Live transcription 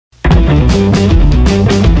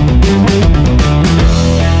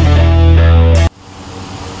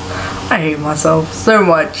hate myself so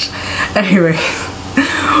much. Anyway,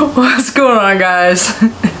 what's going on, guys?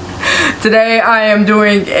 Today I am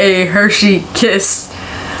doing a Hershey Kiss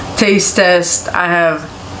taste test. I have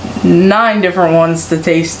 9 different ones to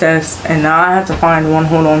taste test, and now I have to find one.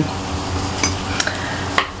 Hold on.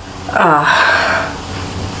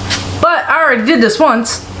 But I already did this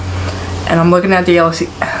once, and I'm looking at the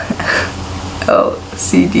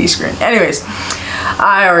LCD screen. Anyways,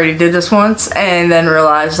 I already did this once and then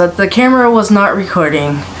realized that the camera was not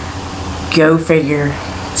recording. Go figure.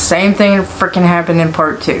 Same thing freaking happened in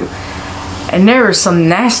part 2. And there were some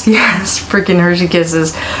nasty ass freaking Hershey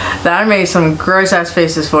Kisses that I made some gross ass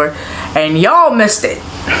faces for, and y'all missed it.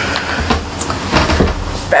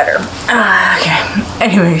 Better. Okay.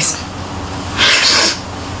 Anyways.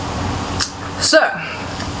 So,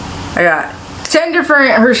 I got 10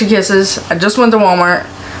 different Hershey Kisses. I just went to Walmart.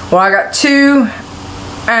 Well, I got 2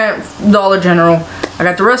 at Dollar General. I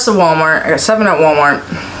got the rest of Walmart. I got 7 at Walmart.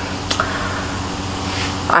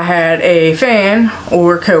 I had a fan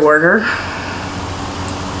or coworker.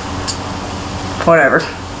 Whatever.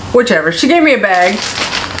 Whichever. She gave me a bag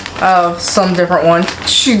of some different one.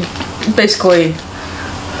 She basically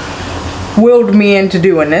willed me into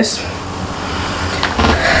doing this.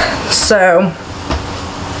 So,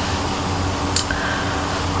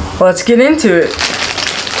 let's get into it.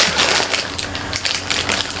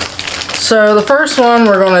 So the first one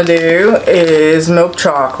we're going to do is milk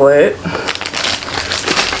chocolate.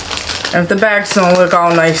 And if the bags don't look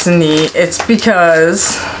all nice and neat, it's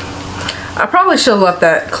because I probably should have left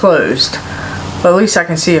that closed. But at least I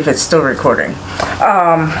can see if it's still recording.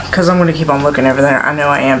 Because I'm going to keep on looking over there. I know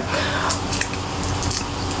I am.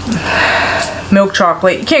 Milk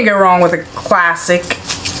chocolate. You can't go wrong with a classic,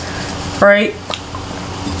 right?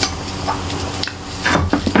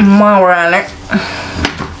 While we're at it,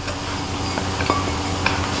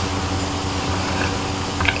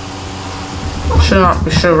 should not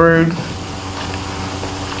be so rude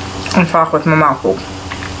and talk with my mouth full.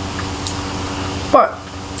 But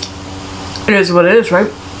it is what it is,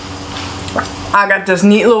 right? I got this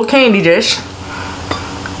neat little candy dish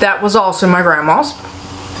that was also my grandma's.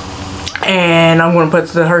 And I'm going to put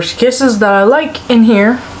the Hershey Kisses that I like in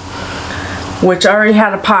here, which I already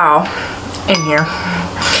had a pile in here.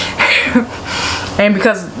 And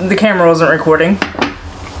because the camera wasn't recording,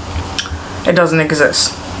 it doesn't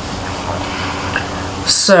exist.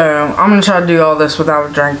 So I'm going to try to do all this without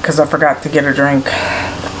a drink because I forgot to get a drink.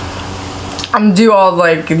 I'm going to do all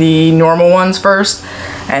like the normal ones first,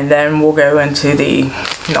 and then we'll go into the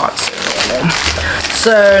not so normal.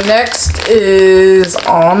 So next is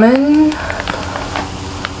almond.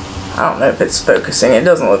 I don't know if it's focusing. It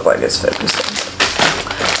doesn't look like it's focusing.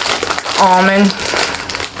 Almond.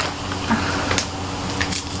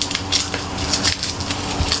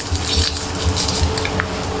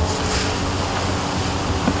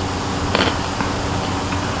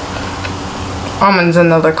 Almond's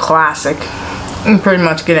another classic. You can pretty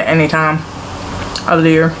much get it any time of the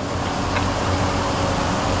year.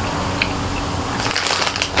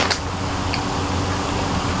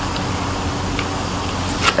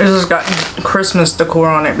 It's just got Christmas decor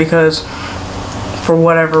on it because for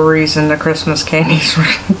whatever reason the Christmas candies were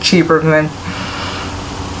cheaper than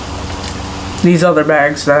these other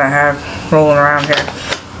bags that I have rolling around here.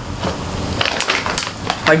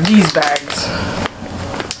 Like these bags.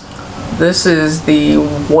 This is the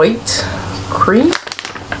white cream.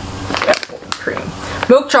 Yep, white cream.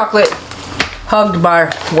 Milk chocolate hugged by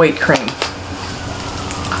white cream.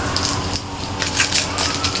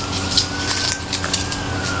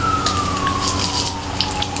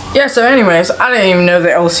 Yeah, so anyways, I didn't even know the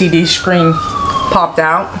LCD screen popped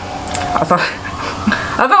out. I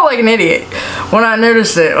felt like an idiot when I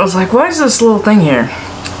noticed it. I was like, why is this little thing here?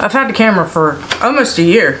 I've had the camera for almost a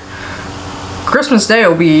year. Christmas Day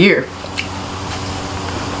will be a year.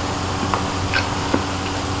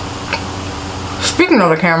 Speaking of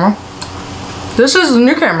the camera, this is the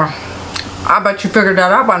new camera. I bet you figured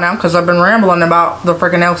that out by now because I've been rambling about the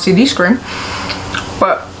freaking LCD screen.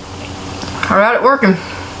 But I got it working.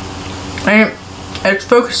 And it's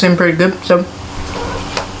focusing pretty good, so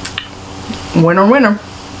winner winner.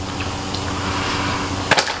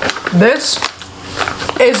 This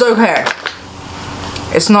is okay.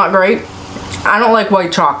 It's not great. I don't like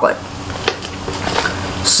white chocolate.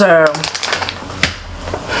 So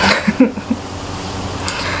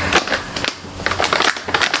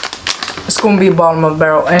it's gonna be bottom of the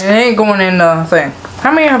barrel, and it ain't going in the thing.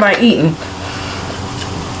 How many have I eaten?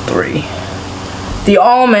 3. The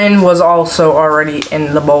almond was also already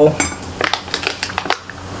in the bowl.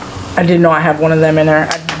 I did not have one of them in there.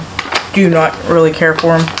 I do not really care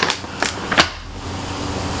for them.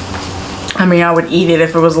 I mean, I would eat it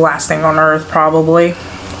if it was the last thing on earth, probably.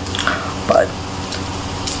 But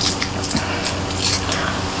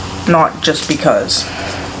not just because.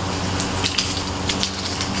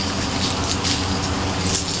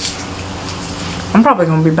 I'm probably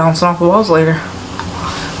going to be bouncing off the walls later.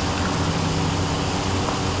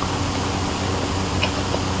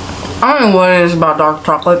 I don't know what it is about dark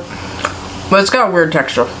chocolate, but it's got a weird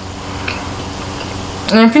texture.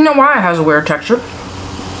 And if you know why it has a weird texture,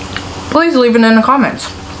 please leave it in the comments.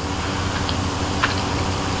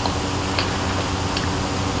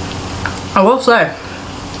 I will say,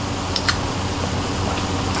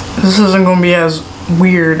 this isn't going to be as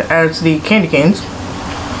weird as the candy canes,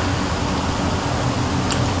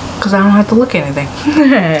 because I don't have to look at anything.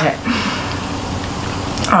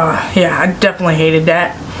 Yeah, I definitely hated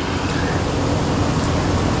that.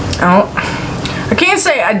 I can't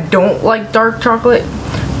say I don't like dark chocolate,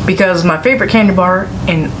 because my favorite candy bar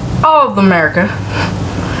in all of America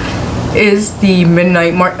is the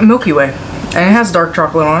Midnight Milky Way, and it has dark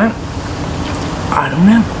chocolate on it. I don't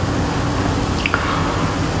know.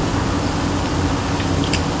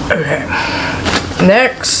 Okay,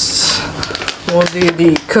 next we'll do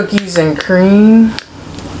the cookies and cream.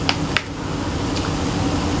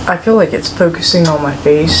 I feel like it's focusing on my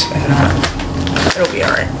face, and it'll be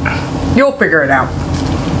alright. You'll figure it out.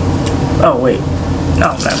 Oh wait, oh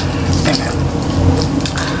no, okay.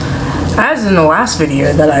 As in the last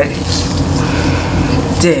video that I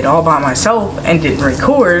did all by myself and didn't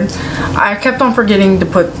record, I kept on forgetting to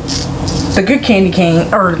put the good candy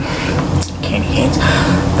cane, or candy canes,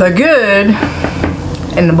 the good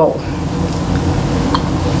in the bowl.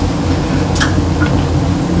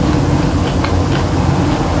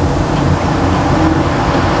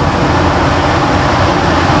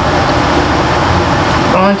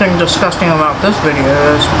 The only thing disgusting about this video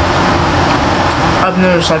is I've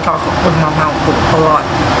noticed I talk with my mouth a lot.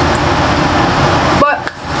 But,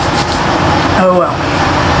 oh well.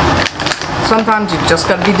 Sometimes you just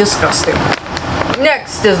gotta be disgusting.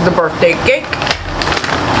 Next is the birthday cake.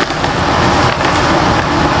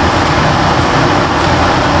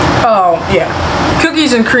 Oh, yeah.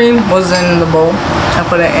 Cookies and cream was in the bowl. I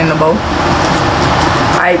put it in the bowl.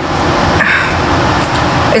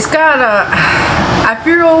 It's got a, I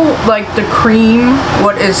feel like the cream,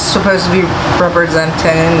 what is supposed to be represented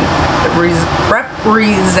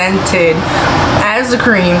as the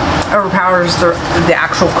cream, overpowers the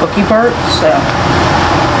actual cookie part. So,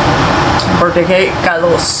 birthday cake got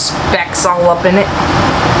little specks all up in it.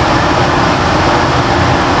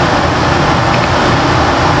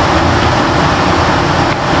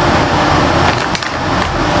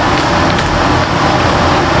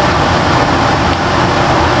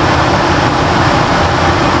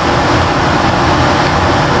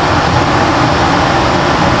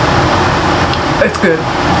 It's good.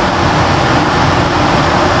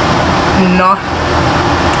 Not,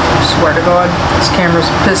 I swear to God, this camera's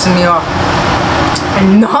pissing me off.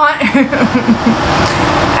 And not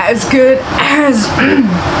as good as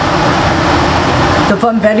the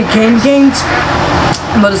Funfetti candy canes,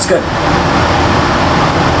 but it's good.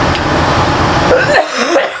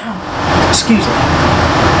 Excuse me.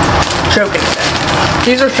 Choking to death.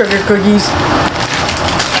 These are sugar cookies.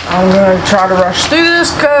 I'm going to try to rush through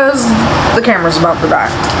this because the camera's about to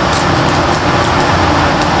die.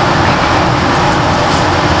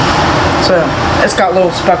 So, it's got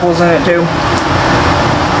little speckles in it too.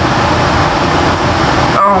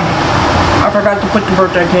 I forgot to put the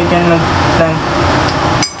birthday cake in the thing.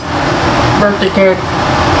 Birthday cake.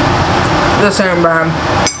 This ain't bad.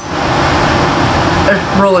 It's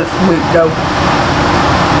really sweet though.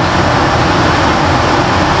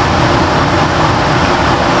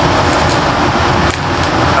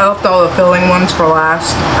 I left all the filling ones for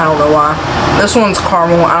last. I don't know why. This one's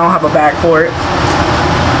caramel. I don't have a bag for it.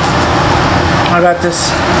 I got this.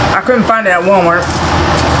 I couldn't find it at Walmart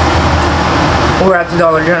or at the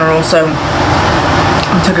Dollar General, so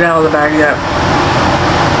I took it out of the bag yet.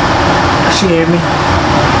 She gave me.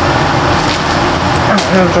 I don't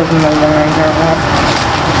know if there's another one in here or not.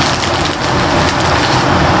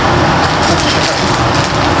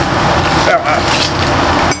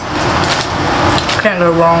 Can't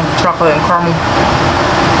go wrong, chocolate and caramel.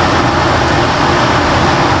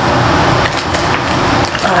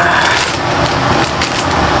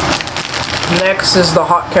 Next is the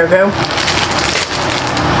hot cocoa.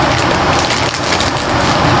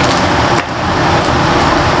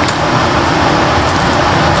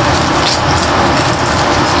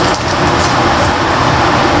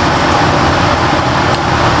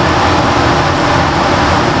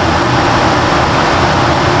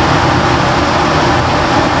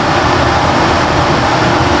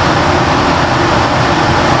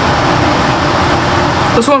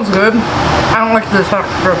 This one's good. I don't like the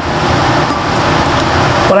texture,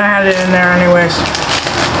 but I had it in there anyways.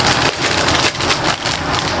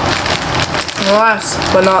 And last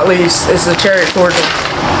but not least is the cherry cordial.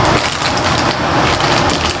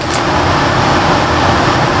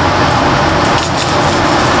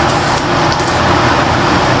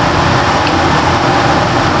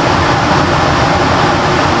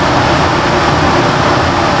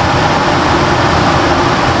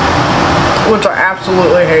 Which I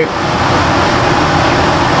absolutely hate.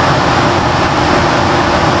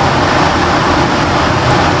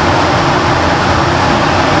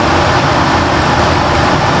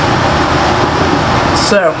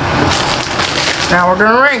 So, now we're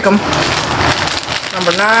gonna rank them.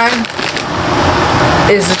 Number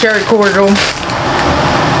 9 is the cherry cordial.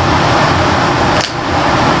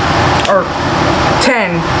 Or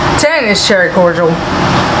 10. 10 is cherry cordial.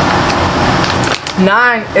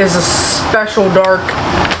 9 is a special dark.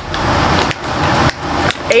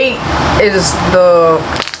 8 is the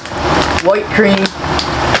white cream.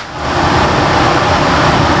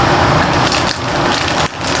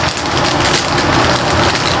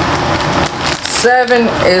 7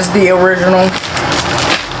 is the original.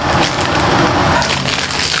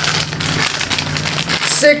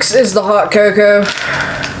 6 is the hot cocoa.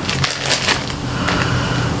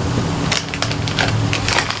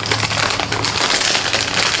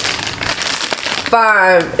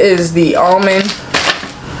 5 is the almond.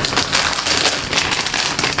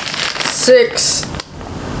 6.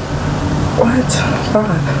 What?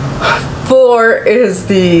 5. 4 is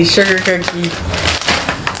the sugar cookie.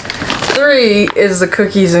 3 is the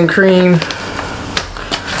cookies and cream.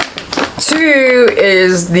 2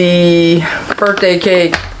 is the birthday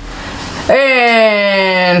cake.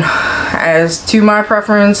 And as to my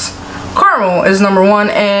preference, caramel is number 1,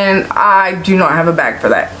 and I do not have a bag for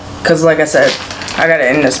that. Because like I said, I got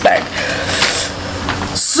it in this bag.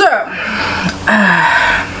 So,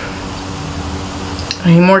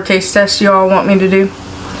 any more taste tests y'all want me to do?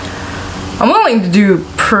 I'm willing to do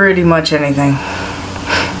pretty much anything.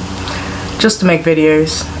 Just to make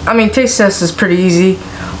videos. I mean, taste test is pretty easy.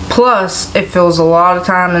 Plus, it fills a lot of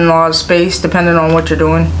time and a lot of space depending on what you're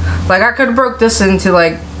doing. Like, I could have broke this into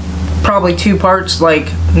like probably 2 parts,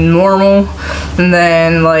 like normal and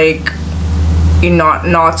then like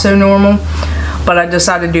not so normal. But I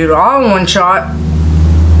decided to do it all in one shot.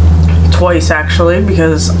 Twice actually,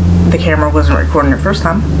 because the camera wasn't recording the first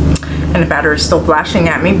time. And the battery's still flashing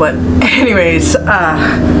at me, but anyways, so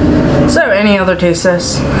any other taste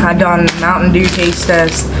tests? I've done Mountain Dew taste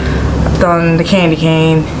test, I've done the candy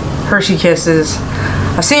cane, Hershey Kisses.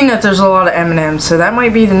 I've seen that there's a lot of M&Ms, so that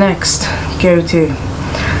might be the next go-to.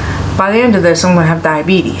 By the end of this, I'm gonna have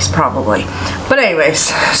diabetes, probably. But anyways,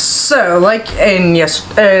 so like in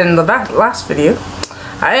the last video,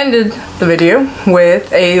 I ended the video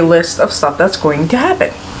with a list of stuff that's going to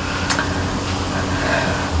happen.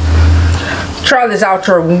 Try this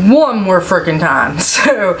outro one more freaking time,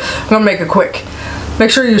 so I'm gonna make it quick. Make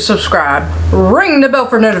sure you subscribe, ring the bell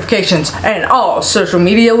for notifications, and all social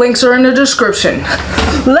media links are in the description.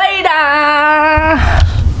 Later!